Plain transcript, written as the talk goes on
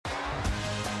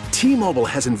T-Mobile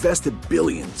has invested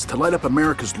billions to light up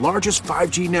America's largest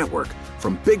 5G network,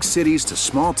 from big cities to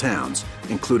small towns,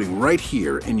 including right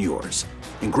here in yours.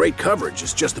 And great coverage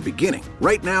is just the beginning.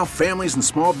 Right now, families and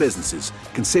small businesses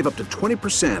can save up to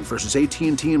 20% versus AT&T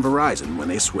and Verizon when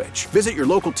they switch. Visit your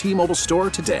local T-Mobile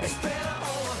store today.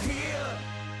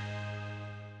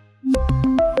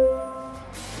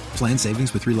 Plan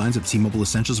savings with 3 lines of T-Mobile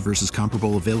Essentials versus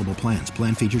comparable available plans.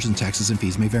 Plan features and taxes and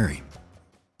fees may vary.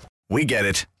 We get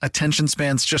it. Attention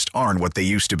spans just aren't what they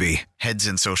used to be. Heads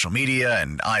in social media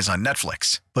and eyes on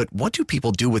Netflix. But what do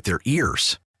people do with their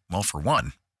ears? Well, for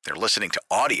one, they're listening to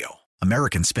audio.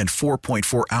 Americans spend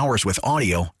 4.4 hours with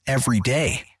audio every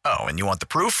day. Oh, and you want the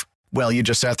proof? Well, you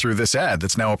just sat through this ad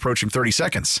that's now approaching 30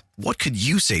 seconds. What could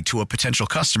you say to a potential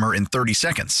customer in 30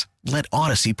 seconds? Let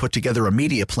Odyssey put together a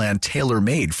media plan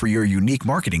tailor-made for your unique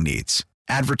marketing needs.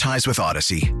 Advertise with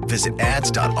Odyssey. Visit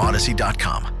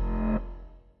ads.odyssey.com.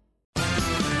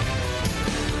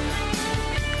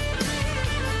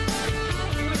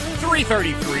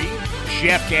 3:33,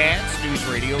 Jeff Katz, News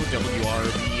Radio,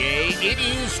 WRVA. It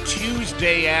is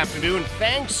Tuesday afternoon.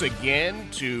 Thanks again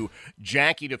to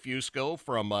Jackie DeFusco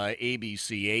from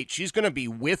ABCH. She's going to be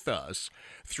with us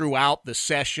throughout the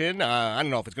session. I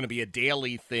don't know if it's going to be a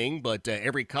daily thing, but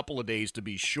every couple of days to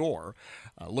be sure.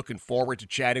 Looking forward to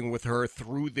chatting with her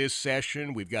through this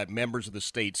session. We've got members of the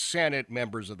state Senate,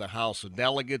 members of the House of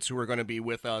Delegates who are going to be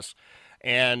with us.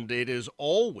 And it is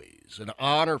always an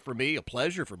honor for me, a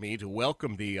pleasure for me, to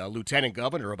welcome the Lieutenant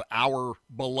Governor of our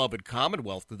beloved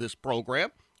Commonwealth to this program,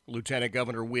 Lieutenant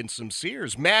Governor Winsome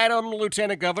Sears. Madam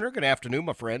Lieutenant Governor, good afternoon,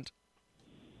 my friend.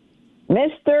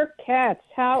 Mr. Katz,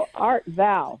 how art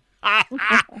thou? I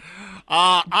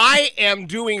am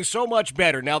doing so much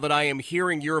better now that I am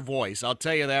hearing your voice. I'll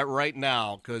tell you that right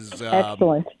now, because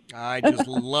excellent. I just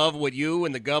love what you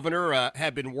and the governor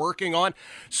have been working on.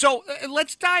 So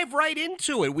let's dive right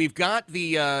into it. We've got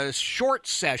the short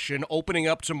session opening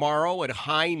up tomorrow at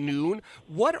high noon.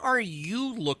 What are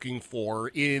you looking for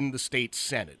in the state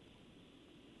Senate?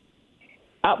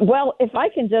 Well, if I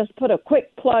can just put a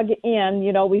quick plug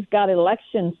in, we've got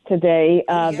elections today.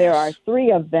 Yes. There are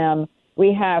 3 of them.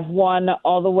 We have one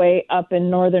all the way up in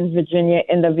Northern Virginia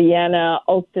in the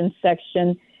Vienna-Oakton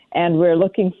section, and we're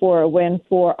looking for a win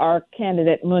for our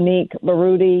candidate, Monique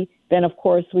Baroudi. Then, of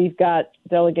course, we've got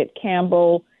Delegate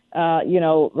Campbell,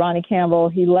 Ronnie Campbell.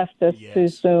 He left us too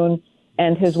soon,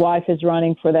 and his wife is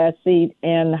running for that seat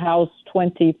in House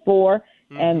 24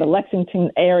 and the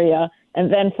Lexington area.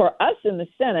 And then for us in the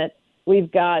Senate, we've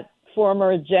got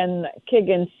former Jen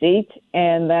Kiggins' seat,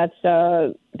 and that's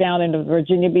down in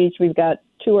Virginia Beach. We've got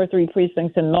 2 or 3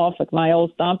 precincts in Norfolk, my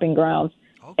old stomping grounds,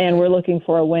 and we're looking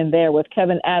for a win there with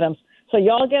Kevin Adams. So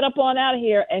y'all get up on out of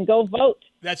here and go vote.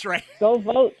 That's right. Go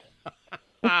vote.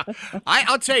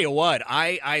 I'll tell you what,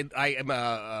 I am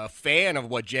a fan of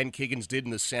what Jen Kiggins did in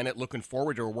the Senate, looking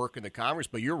forward to her work in the Congress,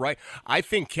 but you're right. I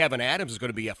think Kevin Adams is going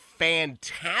to be a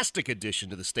fantastic addition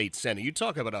to the state Senate. You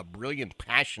talk about a brilliant,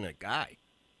 passionate guy.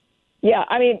 Yeah,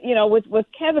 I mean, with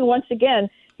Kevin, once again,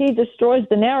 he destroys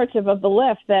the narrative of the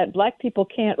left that black people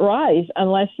can't rise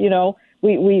unless,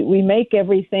 we make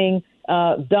everything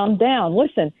dumbed down.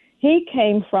 Listen, he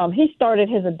started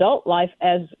his adult life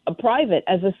as a private,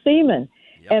 as a seaman.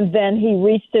 Yep. And then he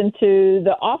reached into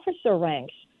the officer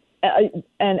ranks,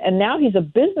 and now he's a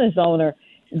business owner.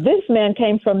 This man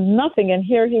came from nothing, and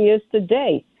here he is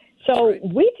today. So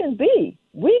we can be.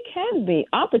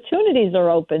 Opportunities are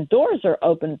open. Doors are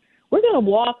open. We're going to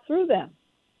walk through them.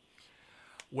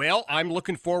 Well, I'm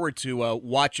looking forward to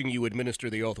watching you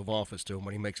administer the oath of office to him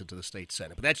when he makes it to the state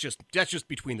Senate. But that's just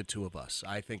between the 2 of us.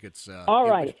 I think it's all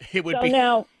right. It would so be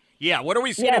now. Yeah. What are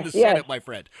we seeing in the Senate, my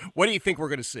friend? What do you think we're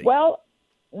going to see?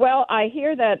 Well, I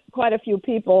hear that quite a few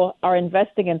people are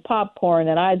investing in popcorn,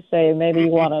 and I'd say maybe you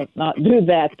want to not do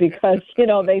that because,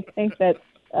 they think that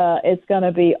it's going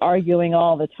to be arguing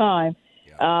all the time.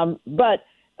 Yeah. But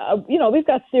we've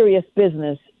got serious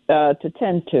business to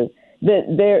tend to.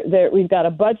 We've got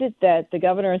a budget that the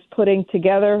governor is putting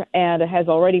together and has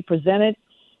already presented,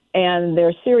 and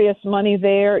there's serious money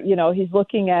there. He's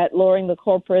looking at lowering the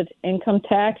corporate income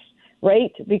tax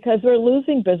rate because we're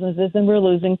losing businesses and we're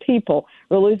losing people.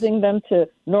 We're losing them to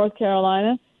North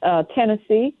Carolina,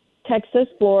 Tennessee, Texas,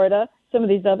 Florida, some of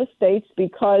these other states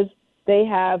because they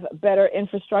have better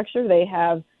infrastructure. They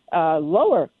have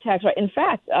lower tax rate. In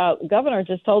fact, governor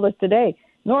just told us today,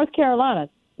 North Carolina,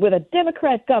 with a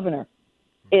Democrat governor,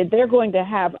 they're going to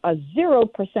have a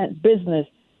 0% business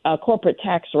corporate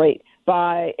tax rate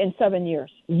in 7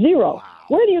 years. 0. Wow.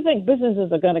 Where do you think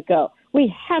businesses are going to go? We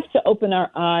have to open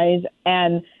our eyes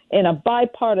and, in a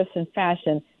bipartisan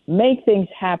fashion, make things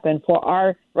happen for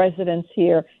our residents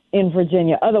here in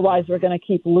Virginia. Otherwise, we're going to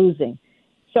keep losing.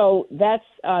 So that's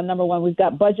number one. We've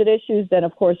got budget issues. Then,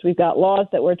 of course, we've got laws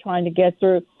that we're trying to get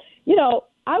through. You know,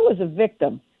 I was a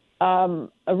victim.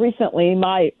 Recently,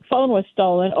 my phone was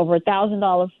stolen, over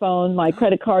 $1,000 phone. My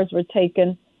credit cards were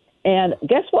taken. And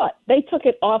guess what? They took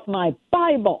it off my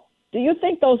Bible. Do you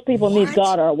think those people need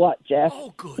God or what, Jeff?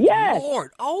 Oh, good yes.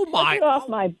 Lord. Oh, my. Took it off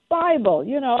my Bible.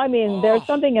 You know, I mean, there's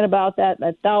something about that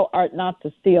thou art not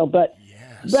to steal. But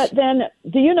then,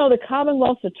 do you know the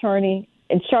Commonwealth's attorney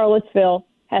in Charlottesville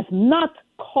has not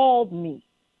called me?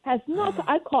 I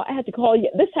had to call.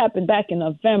 This happened back in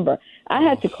November. I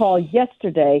had to call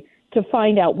yesterday to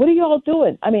find out, what are y'all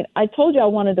doing? I mean, I told you I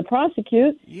wanted to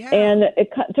prosecute, and it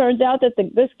turns out that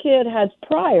this kid has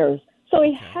priors, so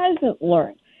he hasn't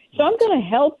learned. So I'm going to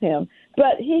help him,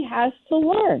 but he has to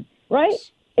learn, right?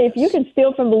 If you can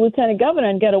steal from the lieutenant governor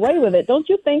and get away with it, don't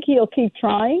you think he'll keep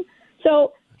trying?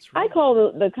 So I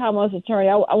called the Commonwealth's attorney.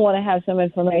 I want to have some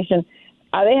information.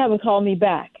 They haven't called me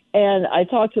back. And I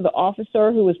talked to the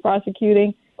officer who was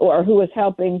prosecuting or who was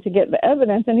helping to get the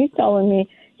evidence, and he's telling me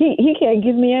he can't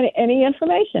give me any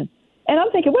information. And I'm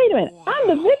thinking, wait a minute, I'm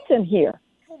the victim here.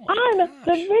 I'm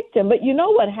the victim. But you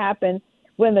know what happened?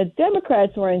 When the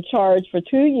Democrats were in charge for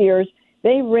 2 years,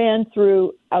 they ran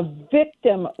through a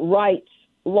victim rights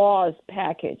laws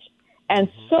package. And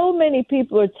so many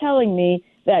people are telling me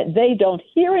that they don't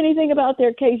hear anything about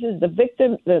their cases.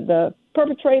 The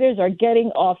perpetrators are getting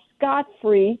off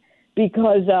scot-free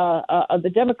because of the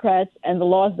Democrats and the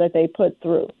laws that they put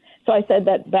through. So I said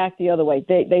that back the other way.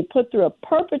 They put through a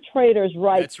perpetrators'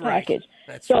 rights package.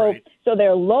 So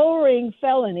they're lowering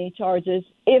felony charges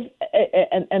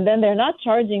and then they're not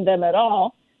charging them at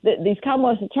all. These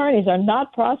Commonwealth attorneys are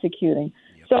not prosecuting.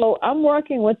 So I'm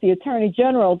working with the Attorney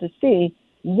General to see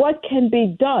what can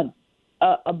be done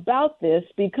about this,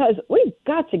 because we've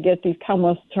got to get these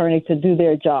Commonwealth attorneys to do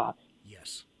their jobs.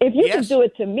 Yes. If you can do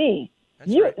it to me,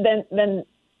 then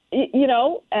you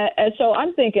know, and so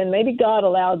I'm thinking maybe God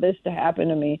allowed this to happen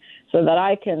to me so that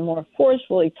I can more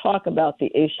forcefully talk about the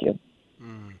issue.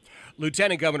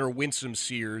 Lieutenant Governor Winsome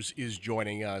Sears is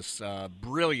joining us.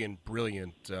 Brilliant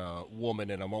woman,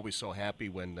 and I'm always so happy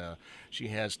when she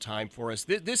has time for us.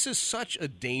 This is such a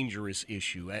dangerous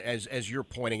issue, as you're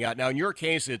pointing out. Now, in your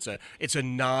case, it's a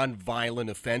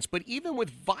non-violent offense, but even with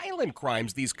violent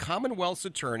crimes, these Commonwealth's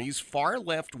attorneys, far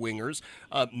left wingers,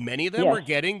 many of them are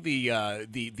getting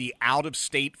the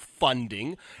out-of-state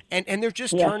funding, and they're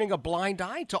just turning a blind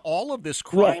eye to all of this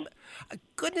crime.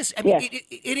 Goodness, I mean,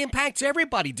 it impacts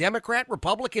everybody. Democrat,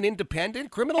 Republican,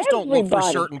 Independent. Criminals don't look for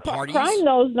certain parties. Crime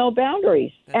knows no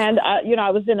boundaries. I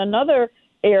was in another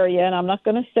area, and I'm not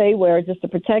going to say where, just to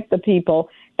protect the people.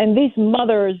 And these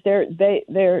mothers, they're in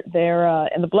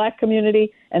the black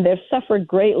community, and they've suffered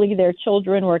greatly. Their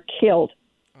children were killed,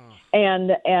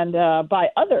 and by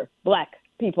other black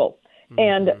people.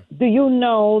 And do you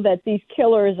know that these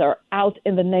killers are out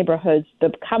in the neighborhoods?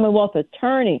 The Commonwealth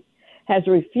attorney has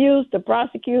refused to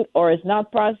prosecute or is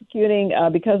not prosecuting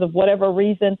because of whatever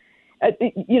reason.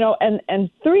 And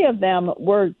 3 of them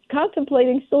were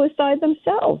contemplating suicide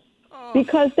themselves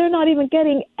because they're not even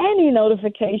getting any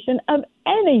notification of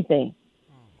anything.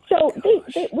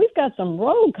 We've got some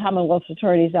rogue Commonwealth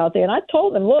attorneys out there. And I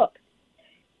told them, look,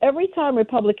 every time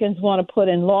Republicans want to put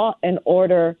in law and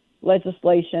order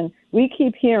legislation, we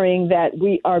keep hearing that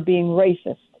we are being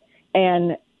racist.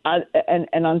 And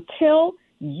until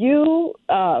you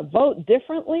vote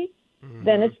differently,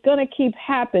 then it's going to keep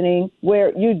happening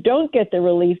where you don't get the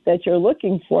relief that you're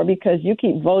looking for because you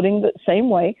keep voting the same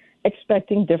way,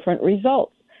 expecting different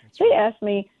results. They asked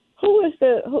me, who is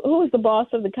the boss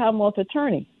of the Commonwealth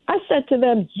attorney? I said to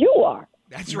them, you are.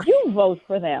 That's right. You vote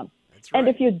for them. That's right. And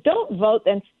if you don't vote,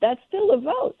 then that's still a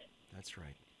vote. That's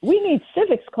right. We need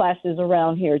civics classes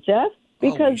around here, Jeff,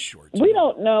 because we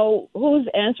don't know who's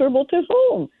answerable to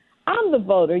whom. I'm the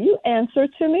voter. You answer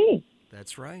to me.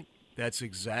 That's right. That's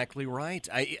exactly right.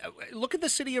 Look at the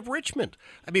city of Richmond.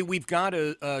 I mean, we've got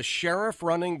a sheriff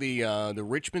running the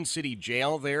Richmond City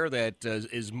Jail there that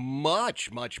is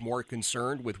much, much more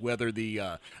concerned with whether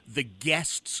the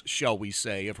guests, shall we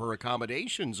say, of her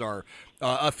accommodations are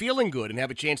feeling good and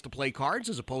have a chance to play cards,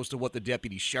 as opposed to what the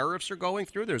deputy sheriffs are going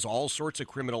through. There's all sorts of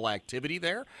criminal activity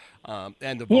there, and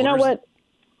the voters. You know what?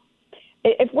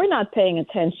 If we're not paying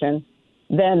attention,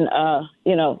 then, I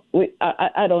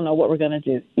don't know what we're going to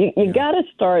do. You got to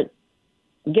start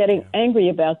getting angry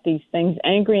about these things,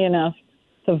 angry enough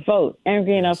to vote,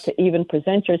 angry enough to even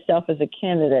present yourself as a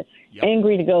candidate,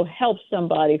 angry to go help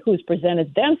somebody who's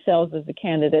presented themselves as a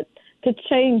candidate to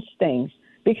change things,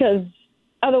 because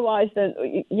otherwise,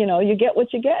 you get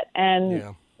what you get.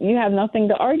 And you have nothing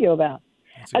to argue about.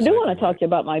 That's I do exactly want to talk to you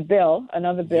about my bill,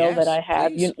 another bill Yes, that I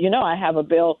have. please. You know, I have a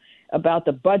bill about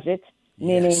the budget,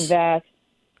 meaning Yes. that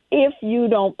if you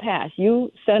don't pass,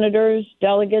 you senators,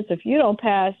 delegates, if you don't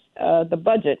pass the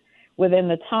budget within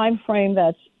the time frame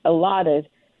that's allotted,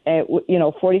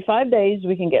 45 days,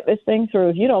 we can get this thing through.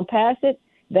 If you don't pass it,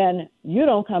 then you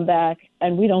don't come back,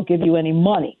 and we don't give you any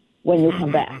money when you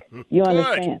come back. You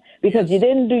understand? Because you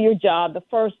didn't do your job the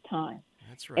first time.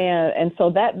 That's right. And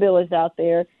so that bill is out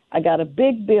there. I got a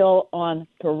big bill on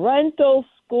parental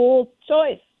school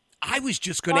choice. I was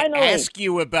just going to Finally. ask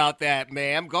you about that,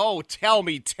 ma'am. Go, tell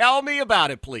me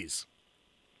about it, please.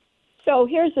 So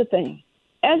here's the thing.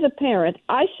 As a parent,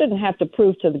 I shouldn't have to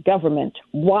prove to the government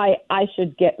why I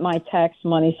should get my tax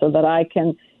money so that I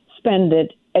can spend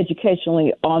it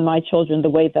educationally on my children the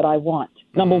way that I want.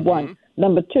 Number one.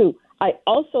 Number two, I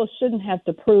also shouldn't have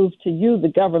to prove to you, the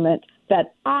government,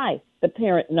 that I, the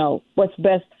parent, know what's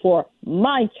best for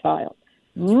my child.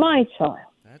 My child.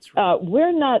 That's right.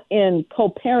 We're not in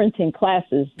co-parenting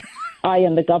classes, I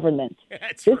and the government.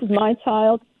 That's This is my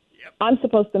child. Yep. I'm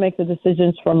supposed to make the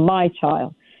decisions for my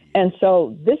child. And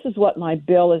so this is what my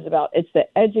bill is about. It's the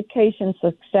Education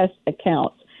Success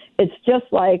Account. It's just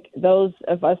like those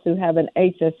of us who have an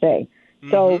HSA.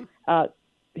 So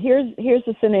here's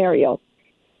the scenario.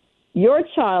 Your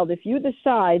child, if you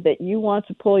decide that you want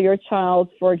to pull your child,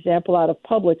 for example, out of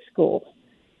public schools,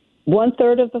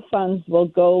 1/3 of the funds will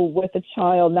go with the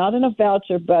child, not in a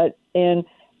voucher, but in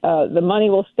the money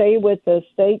will stay with the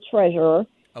state treasurer,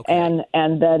 and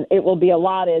then it will be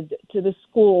allotted to the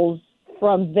schools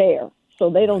from there, so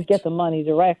they don't get the money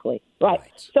directly. Right.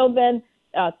 So then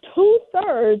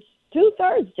 2/3,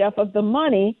 Jeff, of the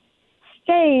money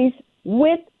stays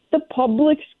with the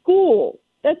public school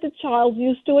that the child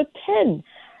used to attend.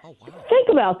 Oh, wow. Think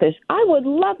about this. I would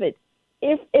love it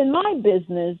if in my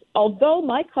business, although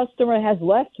my customer has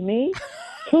left me,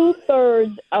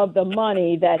 2/3 of the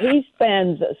money that he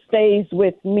spends stays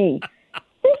with me.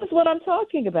 This is what I'm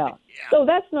talking about. So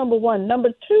that's number one. Number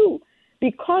two,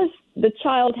 because the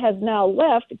child has now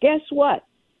left, guess what?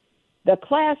 The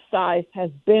class size has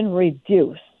been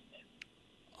reduced.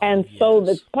 And so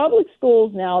the public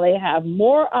schools now, they have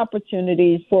more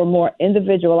opportunities for more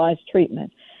individualized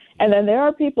treatment. And then there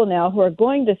are people now who are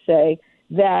going to say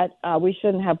that we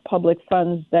shouldn't have public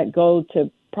funds that go to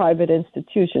private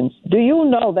institutions. Do you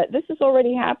know that this is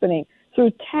already happening through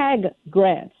TAG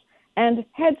grants and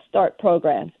Head Start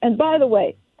programs? And by the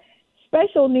way,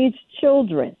 special needs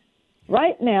children,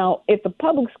 right now, if the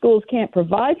public schools can't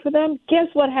provide for them, guess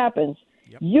what happens?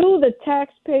 You, the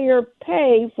taxpayer,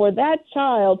 pay for that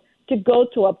child to go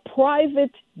to a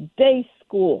private day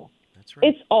school. That's right.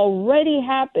 It's already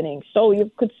happening. So you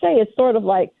could say it's sort of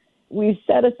like we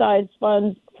set aside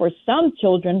funds for some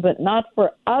children, but not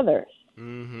for others.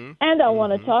 And I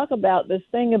want to talk about this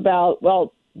thing about,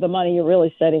 well, the money you're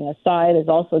really setting aside is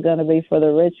also going to be for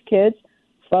the rich kids.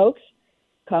 Folks,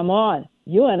 come on.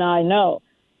 You and I know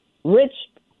rich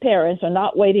parents are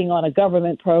not waiting on a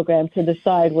government program to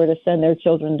decide where to send their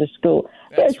children to school.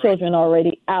 Their children are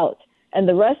already out. And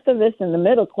the rest of us in the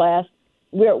middle class,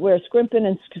 we're scrimping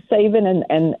and saving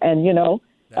and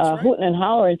hooting and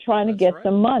hollering, trying to get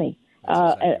some money.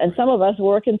 And some of us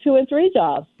working 2 and 3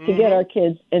 jobs to get our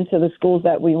kids into the schools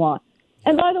that we want.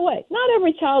 And by the way, not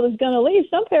every child is going to leave.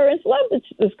 Some parents love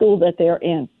the school that they're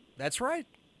in. That's right.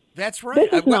 That's right.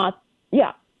 This is not,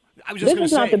 I was just this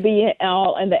is not the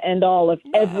be-all and the end-all of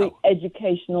every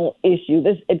educational issue.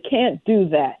 It can't do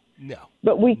that. No.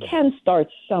 But we can start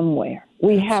somewhere.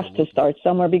 We have to start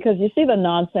somewhere because you see the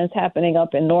nonsense happening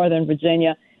up in Northern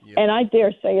Virginia, and I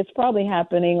dare say it's probably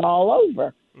happening all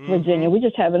over Virginia. We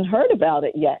just haven't heard about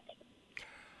it yet.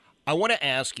 I want to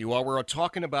ask you, while we're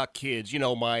talking about kids,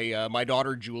 my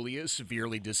daughter Julia is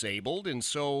severely disabled, and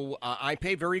so I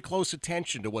pay very close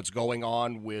attention to what's going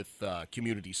on with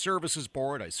Community Services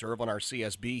Board. I serve on our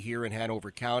CSB here in Hanover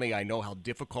County. I know how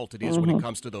difficult it is when it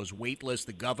comes to those wait lists.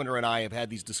 The governor and I have had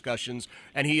these discussions,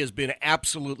 and he has been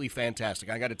absolutely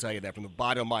fantastic. I got to tell you that from the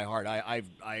bottom of my heart. I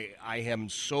am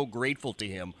so grateful to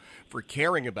him for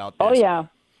caring about this. Oh, yeah.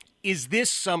 Is this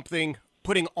something,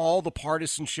 putting all the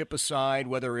partisanship aside,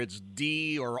 whether it's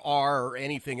D or R or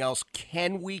anything else,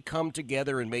 can we come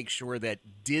together and make sure that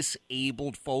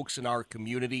disabled folks in our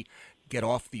community get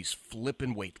off these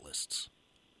flippin' wait lists?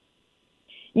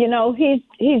 You know,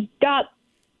 he's got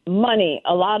money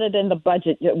allotted in the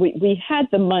budget. We had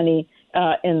the money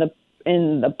in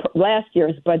the last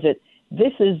year's budget.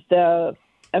 This is the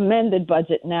amended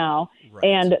budget now,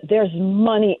 and there's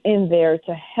money in there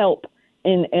to help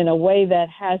in a way that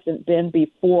hasn't been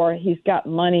before. He's got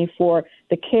money for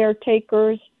the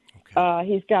caretakers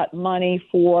He's got money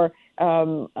for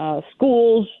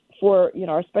schools for,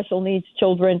 our special needs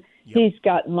children. Yep. He's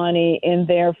got money in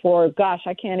there for, gosh,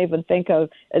 I can't even think of,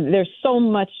 there's so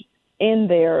much in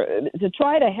there to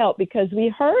try to help, because we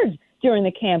heard during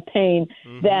the campaign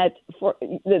that for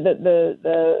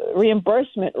the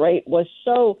reimbursement rate was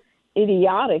so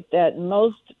idiotic that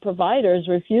most providers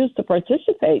refuse to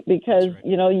participate because, right.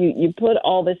 You put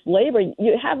all this labor,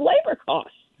 you have labor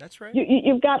costs. That's right.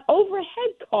 You've got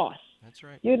overhead costs. That's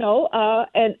right.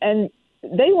 And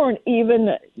they weren't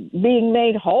even being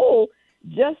made whole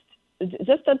just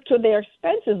up to their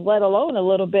expenses, let alone a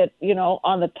little bit,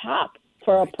 on the top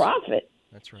for right. a profit.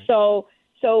 That's right.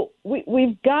 So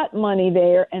we've got money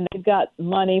there, and they've got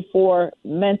money for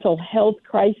mental health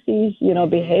crises,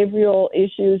 behavioral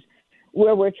issues,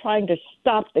 where we're trying to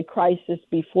stop the crisis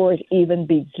before it even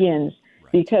begins.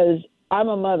 Right. Because I'm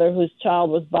a mother whose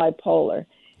child was bipolar,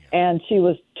 and she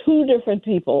was two different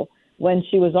people when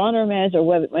she was on her meds or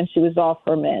when she was off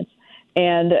her meds.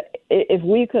 And if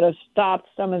we could have stopped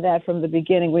some of that from the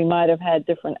beginning, we might have had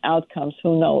different outcomes.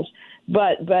 Who knows?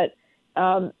 But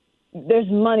there's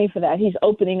money for that. He's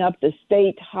opening up the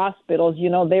state hospitals.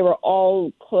 They were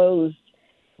all closed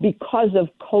because of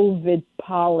COVID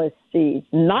policies,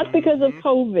 not because of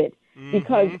COVID,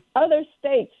 because other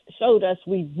states showed us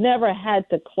we never had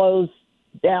to close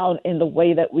down in the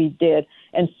way that we did.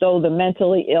 And so the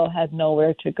mentally ill had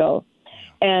nowhere to go.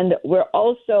 And we're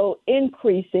also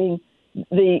increasing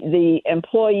the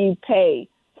employee pay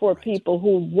for right. people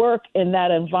who work in that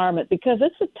environment, because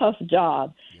it's a tough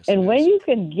job. Yes, and when you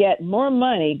can get more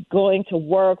money going to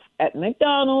work at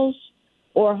McDonald's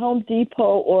or Home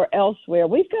Depot or elsewhere,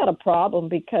 we've got a problem,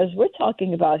 because we're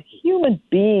talking about human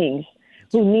beings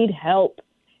who need help.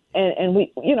 And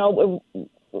we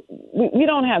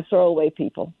don't have throwaway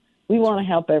people. We want to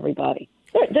help everybody.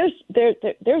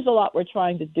 There's a lot we're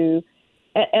trying to do.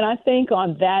 And I think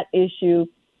on that issue,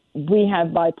 we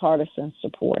have bipartisan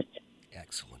support.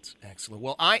 Excellent.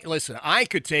 Well, I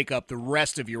could take up the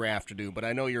rest of your afternoon, but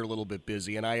I know you're a little bit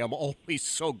busy, and I am always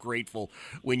so grateful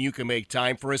when you can make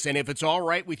time for us. And if it's all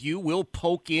right with you, we'll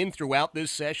poke in throughout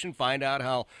this session, find out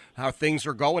how things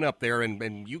are going up there,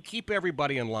 and you keep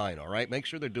everybody in line, all right? Make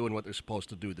sure they're doing what they're supposed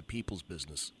to do, the people's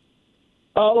business.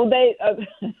 Oh,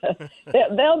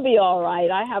 they'll be all right.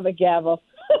 I have a gavel.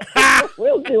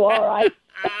 We'll do all right.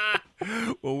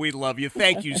 Well, we love you.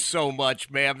 Thank you so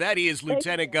much, ma'am. That is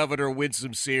Lieutenant Governor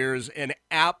Winsome Sears, an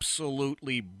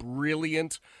absolutely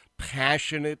brilliant,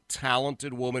 passionate,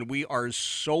 talented woman. We are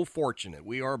so fortunate.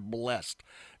 We are blessed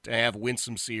to have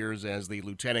Winsome Sears as the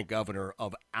Lieutenant Governor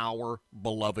of our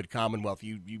beloved Commonwealth.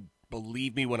 You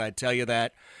believe me when I tell you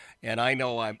that. And I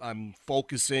know I'm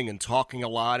focusing and talking a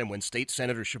lot, and when State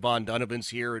Senator Siobhan Donovan's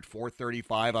here at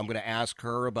 4:35, I'm going to ask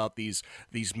her about these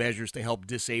measures to help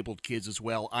disabled kids as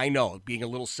well. I know, being a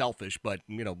little selfish, but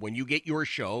when you get your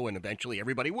show, and eventually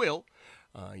everybody will,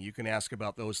 you can ask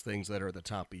about those things that are at the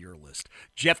top of your list.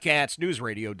 Jeff Katz, News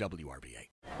Radio WRVA.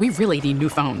 We really need new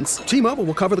phones. T-Mobile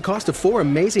will cover the cost of 4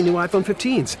 amazing new iPhone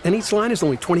 15s, and each line is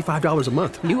only $25 a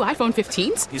month. New iPhone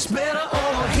 15s? It's better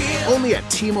over here. Only at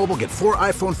T-Mobile, get 4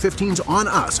 iPhone 15s on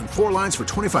us and 4 lines for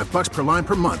 $25 per line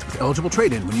per month with eligible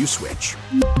trade-in when you switch.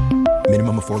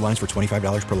 Minimum of 4 lines for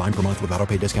 $25 per line per month with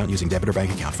auto-pay discount using debit or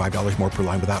bank account. $5 more per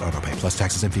line without auto-pay, plus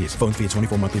taxes and fees. Phone fee at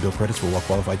 24 monthly bill credits for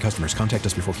well-qualified customers. Contact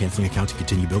us before canceling account to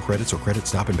continue bill credits or credit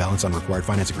stop and balance on required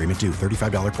finance agreement due.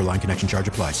 $35 per line connection charge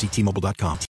applies. See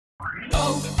T-Mobile.com.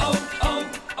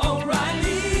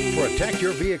 O'Reilly. Protect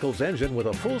your vehicle's engine with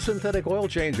a full synthetic oil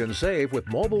change and save with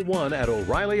Mobil 1 at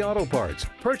O'Reilly Auto Parts.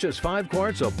 Purchase 5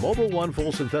 quarts of Mobil 1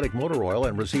 full synthetic motor oil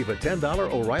and receive a $10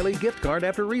 O'Reilly gift card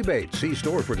after rebate. See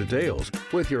store for details.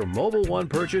 With your Mobil 1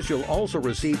 purchase, you'll also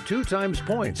receive 2 times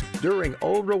points during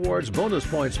O Rewards Bonus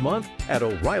Points Month at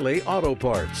O'Reilly Auto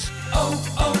Parts.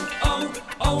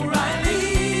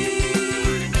 O'Reilly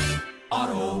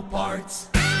Auto Parts.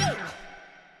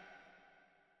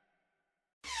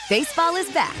 Baseball is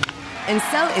back, and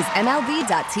so is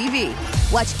MLB.tv.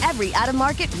 Watch every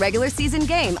out-of-market, regular season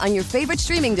game on your favorite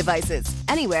streaming devices,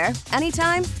 anywhere,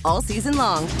 anytime, all season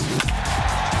long.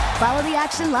 Follow the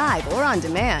action live or on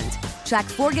demand. Track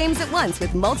 4 games at once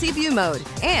with multi-view mode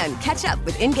and catch up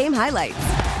with in-game highlights.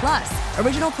 Plus,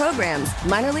 original programs,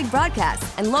 minor league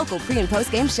broadcasts, and local pre- and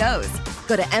post-game shows.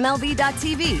 Go to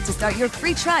MLB.tv to start your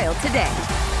free trial today.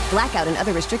 Blackout and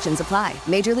other restrictions apply.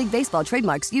 Major League Baseball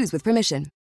trademarks used with permission.